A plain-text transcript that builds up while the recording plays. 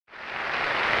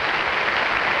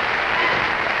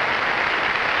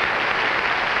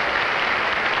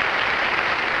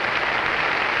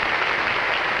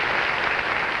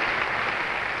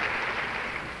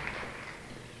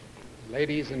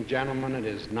Ladies and gentlemen, it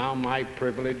is now my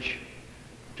privilege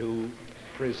to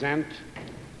present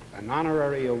an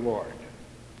honorary award,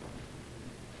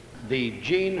 the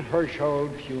Gene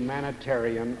Hersholt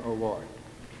Humanitarian Award,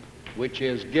 which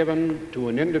is given to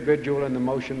an individual in the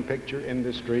motion picture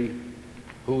industry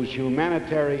whose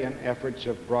humanitarian efforts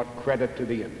have brought credit to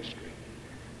the industry.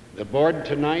 The board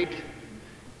tonight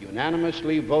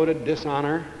unanimously voted this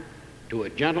honor to a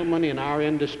gentleman in our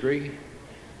industry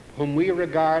whom we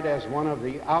regard as one of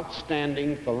the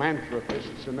outstanding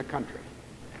philanthropists in the country.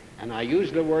 And I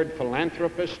use the word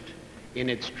philanthropist in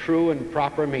its true and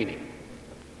proper meaning.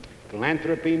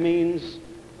 Philanthropy means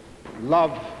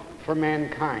love for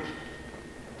mankind.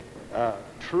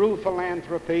 True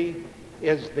philanthropy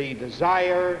is the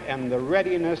desire and the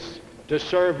readiness to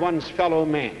serve one's fellow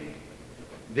man,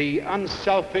 the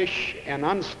unselfish and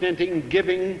unstinting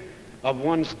giving of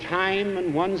one's time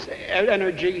and one's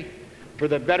energy for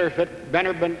the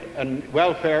betterment and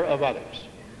welfare of others.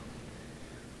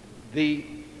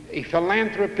 A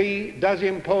philanthropy does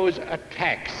impose a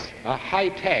tax, a high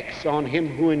tax on him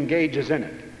who engages in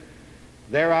it.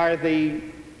 There are the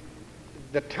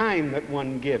time that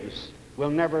one gives will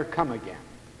never come again.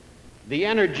 The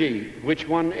energy which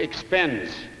one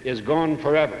expends is gone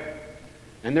forever.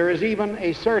 And there is even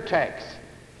a surtax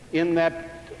in that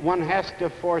one has to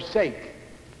forsake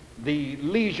the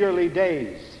leisurely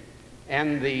days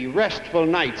and the restful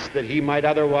nights that he might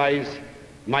otherwise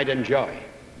enjoy.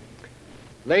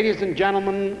 Ladies and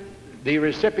gentlemen, the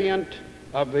recipient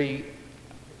of the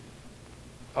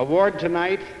award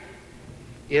tonight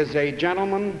is a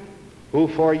gentleman who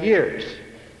for years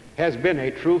has been a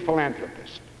true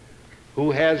philanthropist,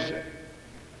 who has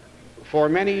for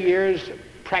many years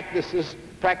practiced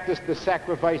the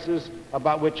sacrifices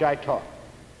about which I talk.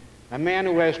 A man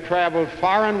who has traveled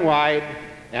far and wide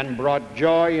and brought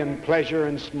joy and pleasure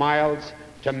and smiles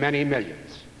to many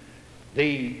millions.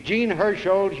 The Gene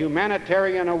Hersholt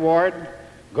Humanitarian Award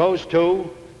goes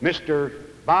to Mr.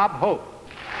 Bob Hope.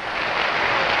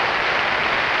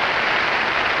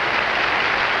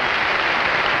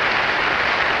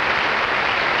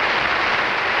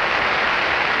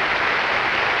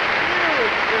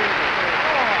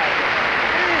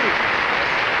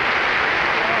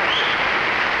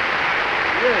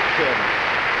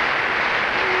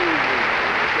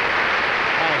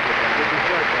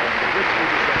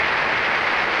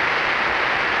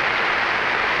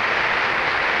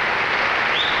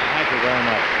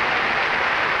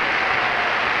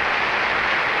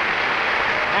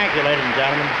 Thank you, ladies and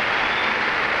gentlemen.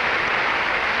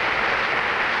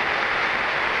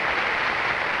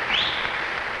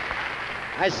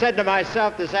 I said to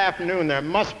myself this afternoon, there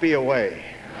must be a way.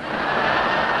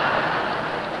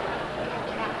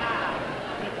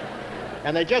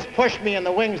 And they just pushed me in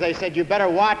the wings. They said, you better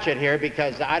watch it here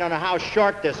because I don't know how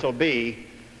short this will be,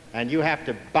 and you have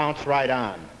to bounce right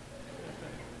on.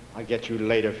 I'll get you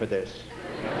later for this.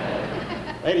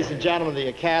 Ladies and gentlemen of the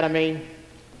Academy,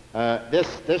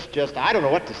 this just, I don't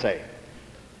know what to say.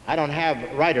 I don't have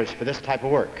writers for this type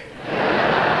of work.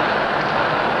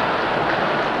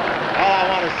 All I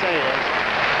want to say is,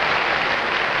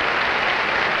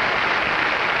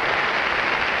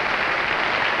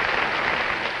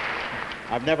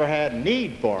 I've never had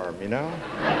need for them, you know?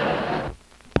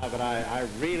 But I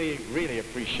really, really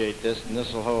appreciate this, and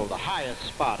this will hold the highest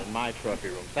spot in my trophy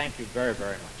room. Thank you very,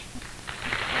 very much.